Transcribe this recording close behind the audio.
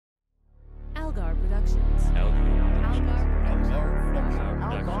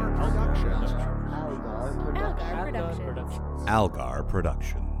Algar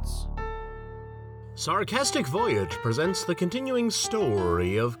Productions. Sarcastic Voyage presents the continuing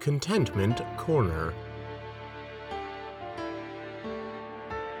story of Contentment Corner.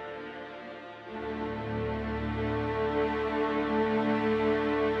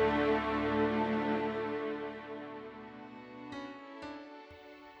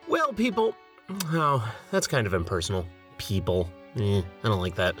 Well, people... Oh, that's kind of impersonal. People. I don't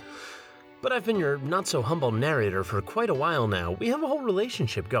like that. But I've been your not-so-humble narrator for quite a while now. We have a whole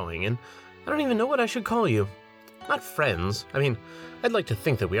relationship going, and I don't even know what I should call you. Not friends. I mean, I'd like to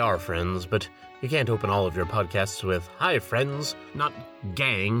think that we are friends, but you can't open all of your podcasts with, "Hi, friends," not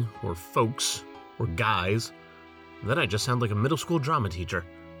gang, or folks, or guys. Then I just sound like a middle school drama teacher,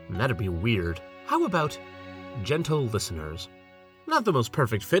 and that'd be weird. How about gentle listeners? Not the most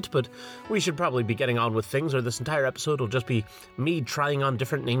perfect fit, but we should probably be getting on with things, or this entire episode will just be me trying on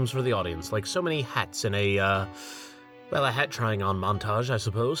different names for the audience, like so many hats in a hat-trying-on montage, I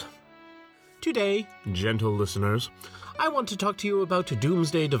suppose. Today, gentle listeners, I want to talk to you about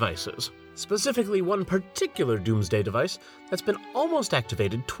doomsday devices. Specifically, one particular doomsday device that's been almost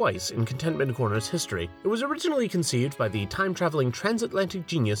activated twice in Contentment Corner's history. It was originally conceived by the time-traveling transatlantic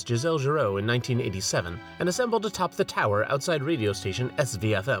genius Giselle Giraud in 1987 and assembled atop the tower outside radio station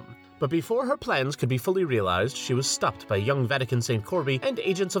SVFM. But before her plans could be fully realized, she was stopped by young Vatican St. Corby and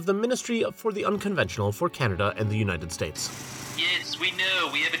agents of the Ministry for the Unconventional for Canada and the United States. Yes, we know.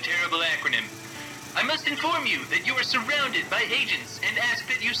 We have a terrible acronym. I must inform you that you are surrounded by agents and ask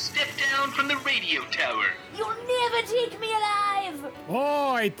that you step down from the radio tower. You'll never take me alive!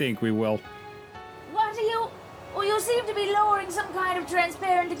 Oh, I think we will. What are you... Well, you seem to be lowering some kind of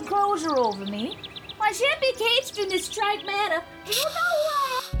transparent enclosure over me. I shan't be caged in this trite manner. Do you know who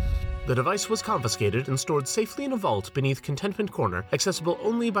I am? The device was confiscated and stored safely in a vault beneath Contentment Corner, accessible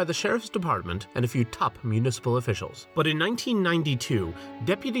only by the Sheriff's Department and a few top municipal officials. But in 1992,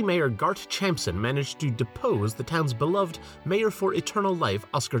 Deputy Mayor Gart Champson managed to depose the town's beloved Mayor for Eternal Life,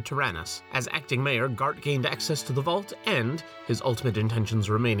 Oscar Tyrannus. As acting mayor, Gart gained access to the vault and, his ultimate intentions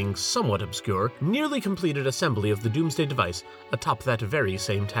remaining somewhat obscure, nearly completed assembly of the Doomsday device atop that very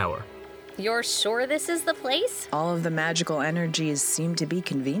same tower. You're sure this is the place? All of the magical energies seem to be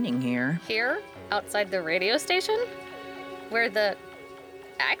convening here. Here? Outside the radio station? Where the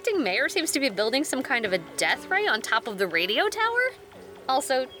acting mayor seems to be building some kind of a death ray on top of the radio tower?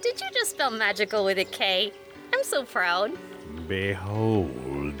 Also, did you just spell magical with a K? I'm so proud.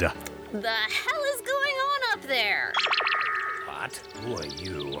 Behold. The hell is going on up there? What? Who are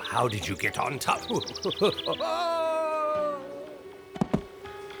you? How did you get on top?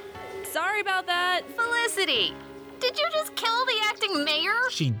 Sorry about that. Felicity, did you just kill the acting mayor?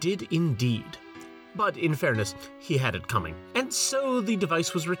 She did indeed. But in fairness, he had it coming. And so the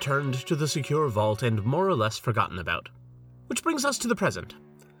device was returned to the secure vault and more or less forgotten about. Which brings us to the present.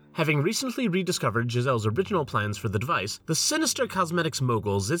 Having recently rediscovered Giselle's original plans for the device, the sinister cosmetics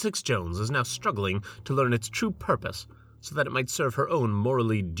mogul Zizix Jones is now struggling to learn its true purpose, so that it might serve her own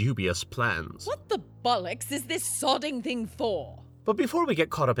morally dubious plans. What the bollocks is this sodding thing for? But before we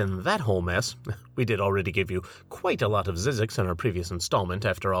get caught up in that whole mess, we did already give you quite a lot of Zizix in our previous installment,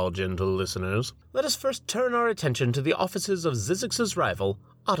 after all, gentle listeners. Let us first turn our attention to the offices of Zizix's rival,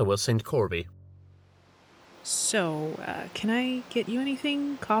 Ottawa St. Corby. So, can I get you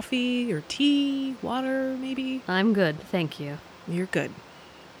anything? Coffee or tea? Water, maybe? I'm good, thank you. You're good.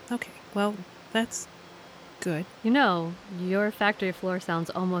 Okay, well, that's good. You know, your factory floor sounds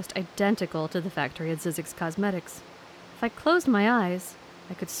almost identical to the factory at Zizix Cosmetics. If I closed my eyes,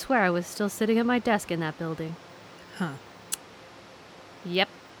 I could swear I was still sitting at my desk in that building. Huh. Yep.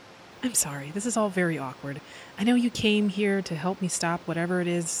 I'm sorry, this is all very awkward. I know you came here to help me stop whatever it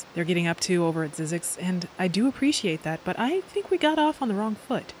is they're getting up to over at Zizix, and I do appreciate that, but I think we got off on the wrong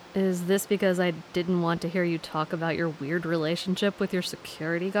foot. Is this because I didn't want to hear you talk about your weird relationship with your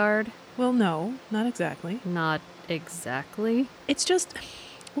security guard? Well, no, not exactly. Not exactly? It's just...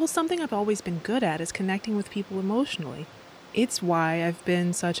 Well, something I've always been good at is connecting with people emotionally. It's why I've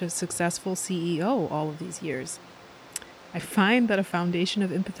been such a successful CEO all of these years. I find that a foundation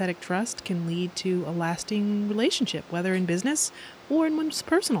of empathetic trust can lead to a lasting relationship, whether in business or in one's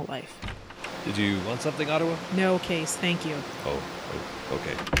personal life. Did you want something, Ottawa? No, Case, thank you. Oh,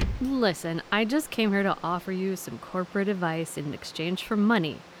 okay. Listen, I just came here to offer you some corporate advice in exchange for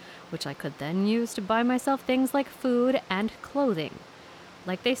money, which I could then use to buy myself things like food and clothing.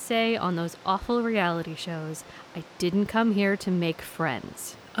 Like they say on those awful reality shows, I didn't come here to make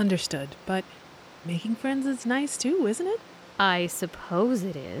friends. Understood, but making friends is nice too, isn't it? I suppose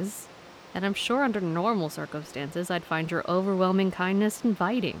it is. And I'm sure under normal circumstances I'd find your overwhelming kindness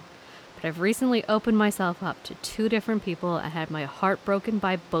inviting. but I've recently opened myself up to 2 different people and had my heart broken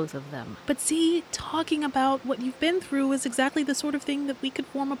by both of them. But see, talking about what you've been through is exactly the sort of thing that we could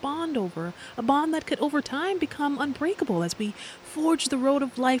form a bond over. A bond that could over time become unbreakable as we forge the road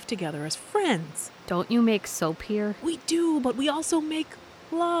of life together as friends. Don't you make soap here? We do, but we also make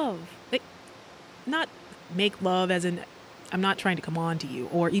love. Not make love as in, I'm not trying to come on to you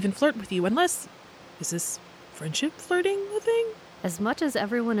or even flirt with you unless... Is this friendship flirting a thing? As much as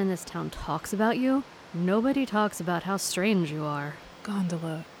everyone in this town talks about you, nobody talks about how strange you are.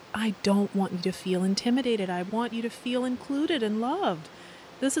 Gondola, I don't want you to feel intimidated. I want you to feel included and loved.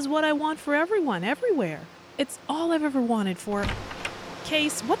 This is what I want for everyone, everywhere. It's all I've ever wanted for...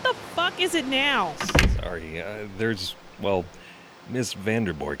 Case, what the fuck is it now? Sorry, Miss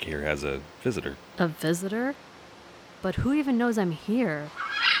Vanderborg here has a visitor. A visitor? But who even knows I'm here?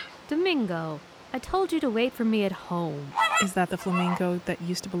 Domingo, I told you to wait for me at home. Is that the flamingo that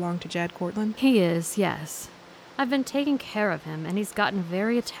used to belong to Jad Cortland? He is, yes. I've been taking care of him, and he's gotten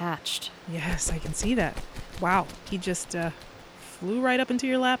very attached. Yes, I can see that. Wow, he just flew right up into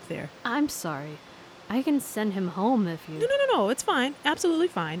your lap there. I'm sorry. I can send him home if you... No, it's fine. Absolutely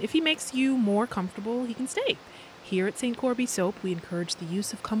fine. If he makes you more comfortable, he can stay. Here at St. Corby Soap, we encourage the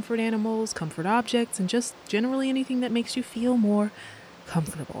use of comfort animals, comfort objects, and just generally anything that makes you feel more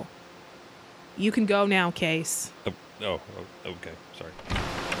comfortable. You can go now, Case. Okay. Sorry.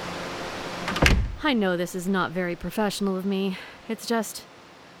 I know this is not very professional of me. It's just,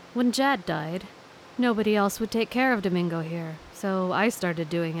 when Jad died, nobody else would take care of Domingo here, so I started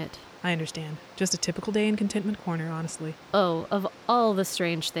doing it. I understand. Just a typical day in Contentment Corner, honestly. Oh, of all the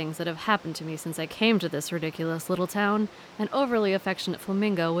strange things that have happened to me since I came to this ridiculous little town, an overly affectionate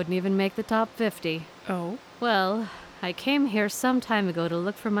flamingo wouldn't even make the top 50. Oh? Well, I came here some time ago to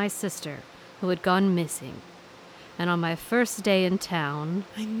look for my sister, who had gone missing. And on my first day in town...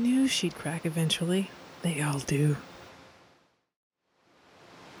 I knew she'd crack eventually. They all do.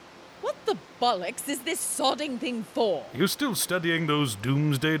 What the bollocks is this sodding thing for? You still studying those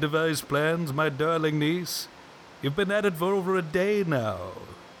doomsday device plans, my darling niece? You've been at it for over a day now.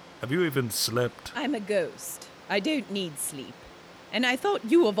 Have you even slept? I'm a ghost. I don't need sleep. And I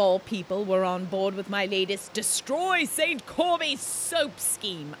thought you of all people were on board with my latest Destroy St. Corby Soap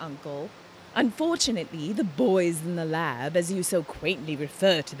scheme, Uncle. Unfortunately, the boys in the lab, as you so quaintly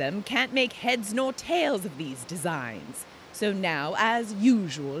refer to them, can't make heads nor tails of these designs. So now, as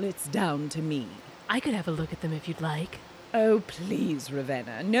usual, it's down to me. I could have a look at them if you'd like. Oh, please,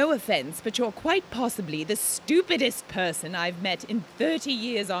 Ravenna. No offense, but you're quite possibly the stupidest person I've met in 30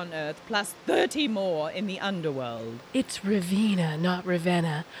 years on Earth, plus 30 more in the underworld. It's Ravina, not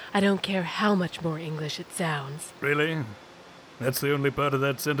Ravenna. I don't care how much more English it sounds. Really? That's the only part of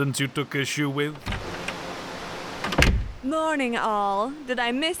that sentence you took issue with? Morning, all. Did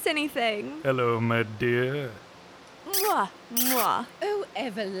I miss anything? Hello, my dear. Mwah, mwah. Oh,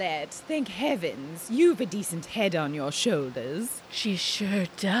 Everlet, thank heavens. You've a decent head on your shoulders. She sure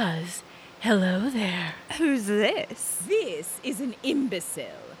does. Hello there. Who's this? This is an imbecile.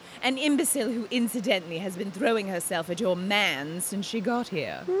 An imbecile who incidentally has been throwing herself at your man since she got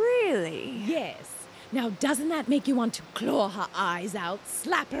here. Really? Yes. Now, doesn't that make you want to claw her eyes out,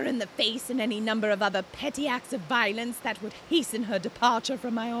 slap her in the face, and any number of other petty acts of violence that would hasten her departure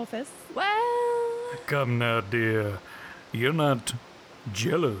from my office? Well... Come now, dear. You're not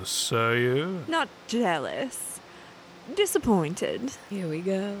jealous, are you? Not jealous. Disappointed. Here we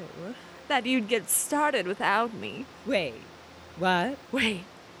go. That you'd get started without me. Wait. What? Wait.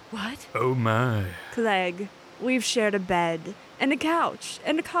 What? Oh, my. Clegg, we've shared a bed, and a couch,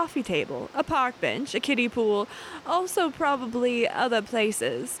 and a coffee table, a park bench, a kiddie pool, also probably other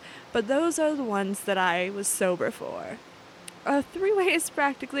places, but those are the ones that I was sober for. A three-way is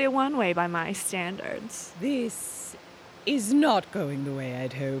practically a one-way by my standards. This is not going the way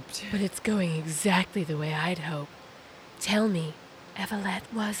I'd hoped. But it's going exactly the way I'd hoped. Tell me, Evelette,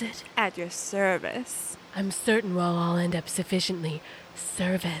 was it? At your service. I'm certain we'll all end up sufficiently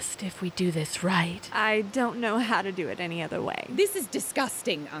serviced if we do this right. I don't know how to do it any other way. This is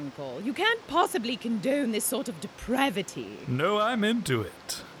disgusting, Uncle. You can't possibly condone this sort of depravity. No, I'm into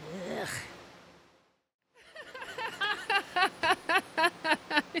it. Ugh.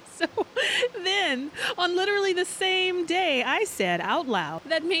 So then, on literally the same day, I said out loud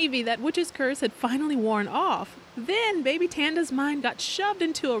that maybe that witch's curse had finally worn off. Then baby Tanda's mind got shoved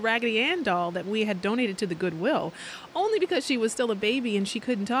into a Raggedy Ann doll that we had donated to the Goodwill. Only because she was still a baby and she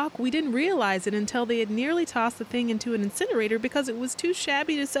couldn't talk, we didn't realize it until they had nearly tossed the thing into an incinerator because it was too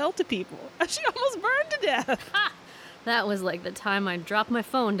shabby to sell to people. She almost burned to death. Ha! That was like the time I dropped my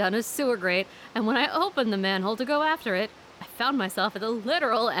phone down a sewer grate, and when I opened the manhole to go after it, I found myself at the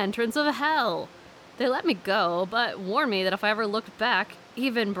literal entrance of hell. They let me go, but warned me that if I ever looked back,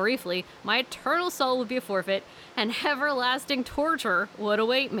 even briefly, my eternal soul would be a forfeit, and everlasting torture would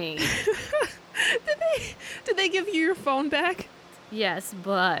await me. Did they give you your phone back? Yes,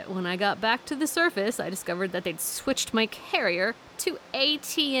 but when I got back to the surface, I discovered that they'd switched my carrier to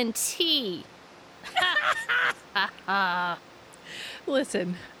AT&T.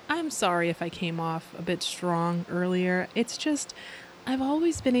 Listen, I'm sorry if I came off a bit strong earlier. It's just, I've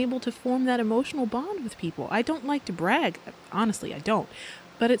always been able to form that emotional bond with people. I don't like to brag. Honestly, I don't.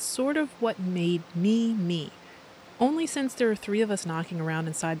 But it's sort of what made me me. Only since there are 3 of us knocking around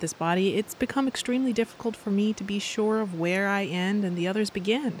inside this body, it's become extremely difficult for me to be sure of where I end and the others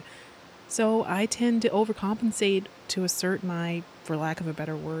begin. So I tend to overcompensate to assert my, for lack of a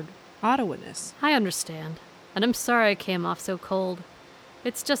better word, Ottawa-ness. I understand. And I'm sorry I came off so cold.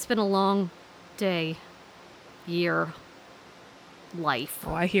 It's just been a long day, year, life.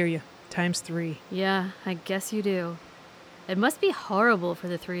 Oh, I hear you. Times 3. Yeah, I guess you do. It must be horrible for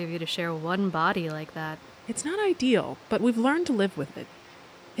the 3 of you to share one body like that. It's not ideal, but we've learned to live with it.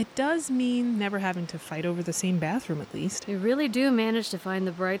 It does mean never having to fight over the same bathroom, at least. You really do manage to find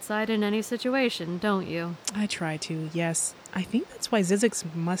the bright side in any situation, don't you? I try to, yes. I think that's why Zizix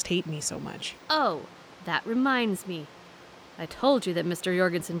must hate me so much. Oh, that reminds me. I told you that Mr.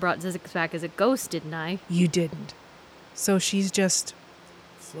 Jorgensen brought Zizix back as a ghost, didn't I? You didn't. So she's just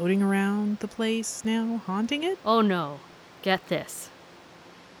floating around the place now, haunting it? Oh no. Get this.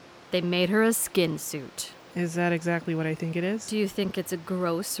 They made her a skin suit. Is that exactly what I think it is? Do you think it's a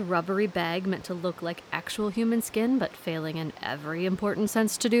gross, rubbery bag meant to look like actual human skin, but failing in every important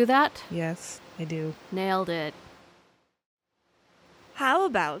sense to do that? Yes, I do. Nailed it. How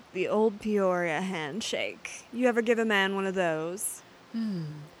about the old Peoria handshake? You ever give a man one of those?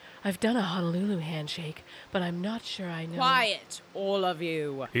 I've done a Honolulu handshake, but I'm not sure I know. Quiet, all of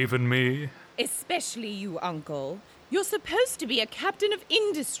you. Even me? Especially you, Uncle. You're supposed to be a captain of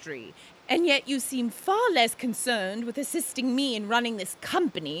industry, and yet you seem far less concerned with assisting me in running this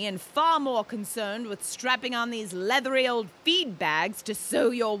company and far more concerned with strapping on these leathery old feed bags to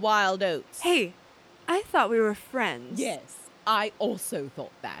sow your wild oats. Hey, I thought we were friends. Yes, I also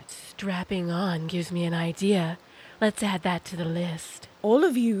thought that. Strapping on gives me an idea. Let's add that to the list. All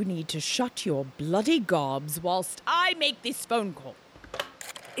of you need to shut your bloody gobs whilst I make this phone call.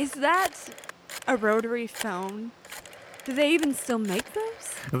 Is that a rotary phone? Do they even still make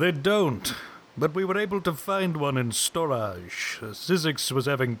those? They don't. But we were able to find one in storage. Zizix was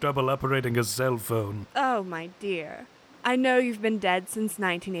having trouble operating a cell phone. Oh, my dear. I know you've been dead since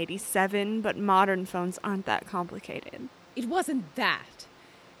 1987, but modern phones aren't that complicated. It wasn't that.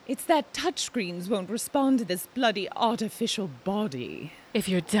 It's that touchscreens won't respond to this bloody artificial body. If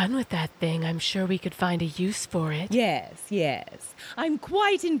you're done with that thing, I'm sure we could find a use for it. Yes. I'm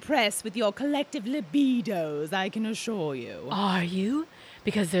quite impressed with your collective libidos, I can assure you. Are you?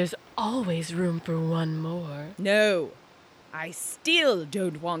 Because there's always room for one more. No. I still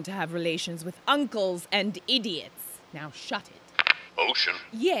don't want to have relations with uncles and idiots. Now shut it. Ocean.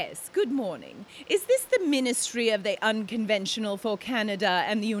 Yes, good morning. Is this the Ministry of the Unconventional for Canada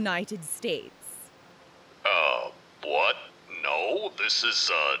and the United States? What? No, this is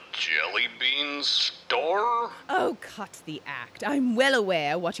a jelly bean store? Oh, cut the act. I'm well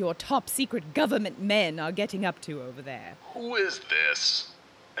aware what your top secret government men are getting up to over there. Who is this?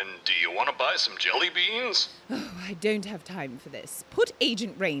 And do you want to buy some jelly beans? Oh, I don't have time for this. Put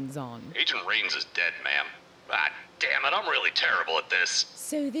Agent Rains on. Agent Rains is dead, ma'am. Ah, damn it, I'm really terrible at this.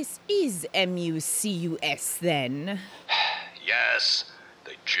 So this is MUCUS, then? Yes.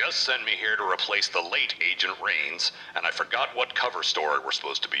 They just sent me here to replace the late Agent Rains, and I forgot what cover story we're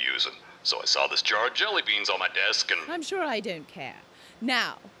supposed to be using. So I saw this jar of jelly beans on my desk and... I'm sure I don't care.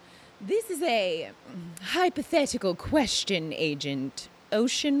 Now, this is a hypothetical question, Agent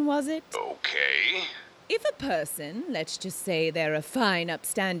Ocean, was it? Okay. If a person, let's just say they're a fine,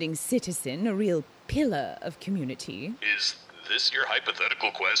 upstanding citizen, a real pillar of community... Is this your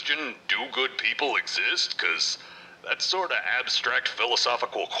hypothetical question? Do good people exist? 'Cause that sort of abstract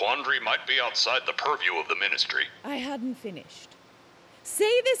philosophical quandary might be outside the purview of the ministry. I hadn't finished.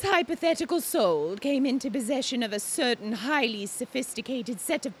 Say this hypothetical soul came into possession of a certain highly sophisticated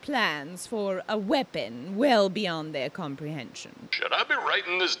set of plans for a weapon well beyond their comprehension. Should I be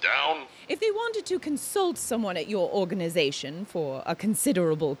writing this down? If they wanted to consult someone at your organization for a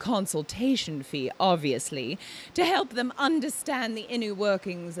considerable consultation fee, obviously, to help them understand the inner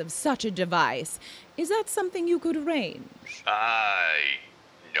workings of such a device, is that something you could arrange?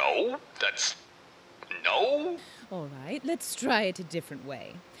 No. That's... no? All right, let's try it a different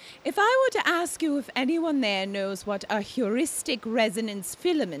way. If I were to ask you if anyone there knows what a heuristic resonance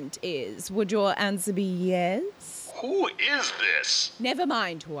filament is, would your answer be yes? Who is this? Never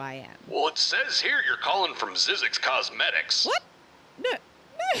mind who I am. Well, it says here you're calling from Zizix Cosmetics. What?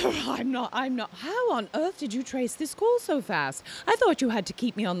 No, I'm not. How on earth did you trace this call so fast? I thought you had to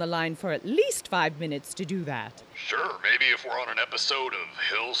keep me on the line for at least 5 minutes to do that. Sure, maybe if we're on an episode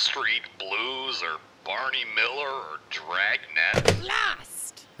of Hill Street Blues or Barney Miller or Dragnet.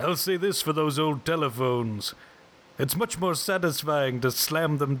 Blast! I'll say this for those old telephones. It's much more satisfying to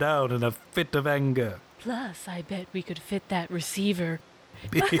slam them down in a fit of anger. Plus, I bet we could fit that receiver.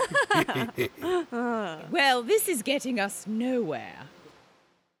 Well, this is getting us nowhere.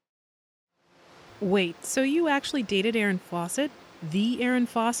 Wait, so you actually dated Aaron Fawcett? The Aaron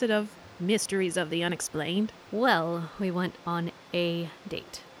Fawcett of Mysteries of the Unexplained? Well, we went on a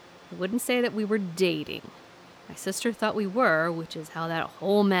date. I wouldn't say that we were dating. My sister thought we were, which is how that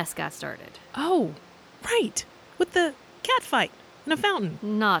whole mess got started. Oh, right. With the cat fight in a fountain.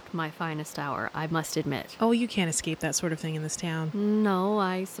 Not my finest hour, I must admit. Oh, you can't escape that sort of thing in this town. No,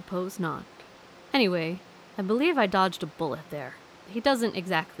 I suppose not. Anyway, I believe I dodged a bullet there. He doesn't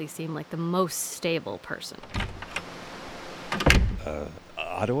exactly seem like the most stable person.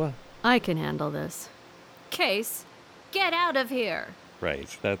 Ottawa? I can handle this. Case, get out of here!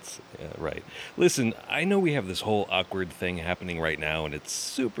 Right, that's right. Listen, I know we have this whole awkward thing happening right now, and it's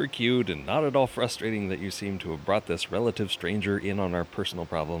super cute and not at all frustrating that you seem to have brought this relative stranger in on our personal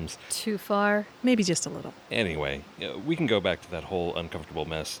problems. Too far? Maybe just a little. Anyway, we can go back to that whole uncomfortable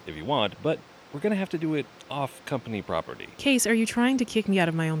mess if you want, but we're gonna have to do it off company property. Case, are you trying to kick me out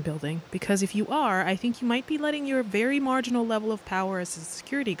of my own building? Because if you are, I think you might be letting your very marginal level of power as a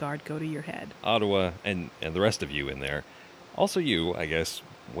security guard go to your head. Ottawa, and the rest of you in there. Also you, I guess,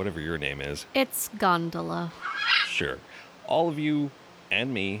 whatever your name is. It's Gondola. Sure. All of you,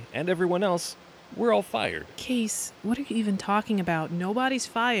 and me, and everyone else, we're all fired. Case, what are you even talking about? Nobody's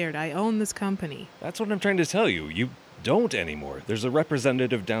fired. I own this company. That's what I'm trying to tell you. You don't anymore. There's a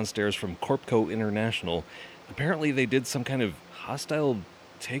representative downstairs from Corpco International. Apparently they did some kind of hostile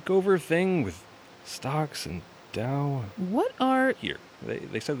takeover thing with stocks and Dow. What are... Here,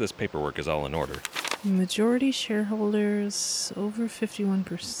 they said this paperwork is all in order. Majority shareholders, over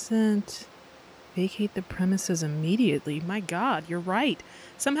 51%. Vacate the premises immediately. My God, you're right.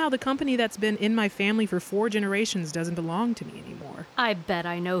 Somehow the company that's been in my family for 4 generations doesn't belong to me anymore. I bet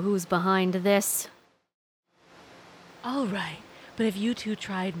I know who's behind this. All right, but have you two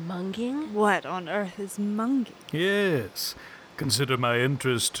tried munging? What on earth is munging? Yes. Consider my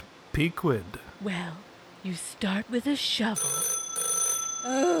interest piqued. Well, you start with a shovel.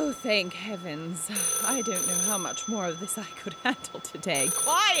 Oh, thank heavens. I don't know how much more of this I could handle today.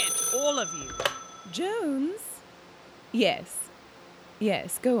 Quiet, all of you. Jones? Yes.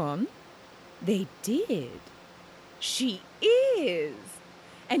 Yes, go on. They did. She is.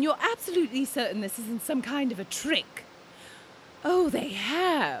 And you're absolutely certain this isn't some kind of a trick. Oh, they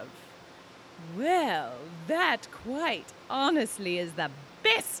have. Well, that quite honestly is the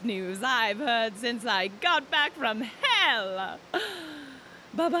best news I've heard since I got back from hell.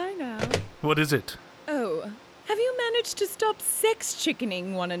 Bye-bye now. What is it? Oh, have you managed to stop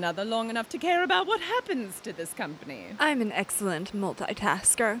sex-chickening one another long enough to care about what happens to this company? I'm an excellent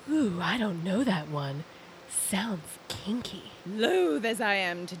multitasker. Ooh, I don't know that one. Sounds kinky. Loath as I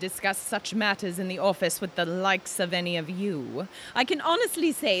am to discuss such matters in the office with the likes of any of you, I can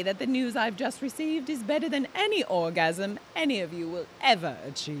honestly say that the news I've just received is better than any orgasm any of you will ever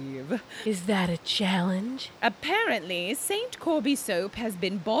achieve. Is that a challenge? Apparently, St. Corby Soap has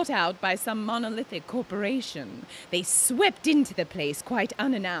been bought out by some monolithic corporation. They swept into the place quite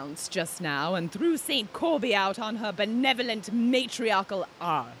unannounced just now and threw St. Corby out on her benevolent matriarchal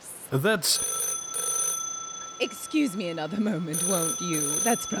arse. That's... Excuse me another moment, won't you?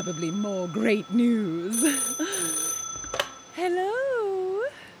 That's probably more great news. Hello?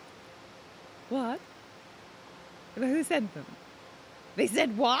 What? Who sent them? They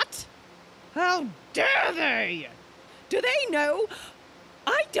said what? How dare they? Do they know?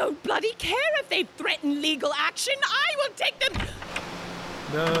 I don't bloody care if they threaten legal action. I will take them...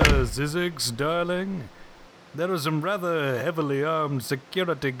 Zizix, darling. There are some rather heavily armed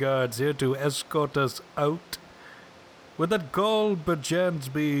security guards here to escort us out. Would that call perchance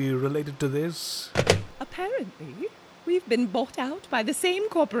be related to this? Apparently, we've been bought out by the same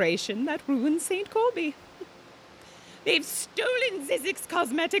corporation that ruined St. Corby. They've stolen Zizix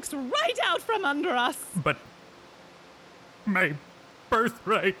Cosmetics right out from under us. But... my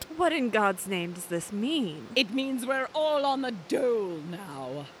birthright. What in God's name does this mean? It means we're all on the dole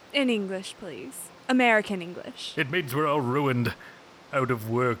now. In English, please. American English. It means we're all ruined. Out of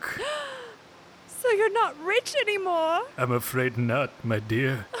work. So you're not rich anymore? I'm afraid not, my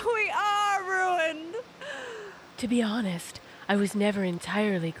dear. We are ruined. To be honest, I was never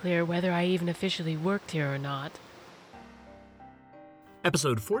entirely clear whether I even officially worked here or not.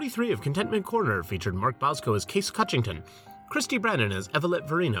 Episode 43 of Contentment Corner featured Mark Bosco as Case Cutchington, Christy Brannon as Evelette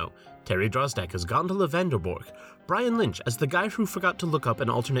Verino, Terry Drozdek as Gondola Vanderborg, Brian Lynch as the guy who forgot to look up an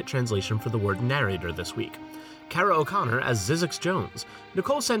alternate translation for the word narrator this week, Kara O'Connor as Zizix Jones,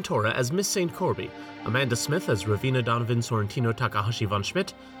 Nicole Santora as Miss St. Corby, Amanda Smith as Ravina Donovan Sorrentino Takahashi von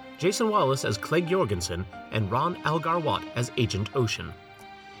Schmidt, Jason Wallace as Clegg Jorgensen, and Ron Algar Watt as Agent Ocean.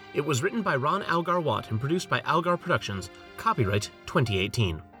 It was written by Ron Algar Watt and produced by Algar Productions, copyright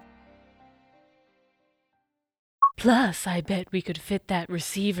 2018. Plus, I bet we could fit that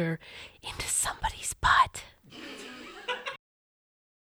receiver into somebody's butt.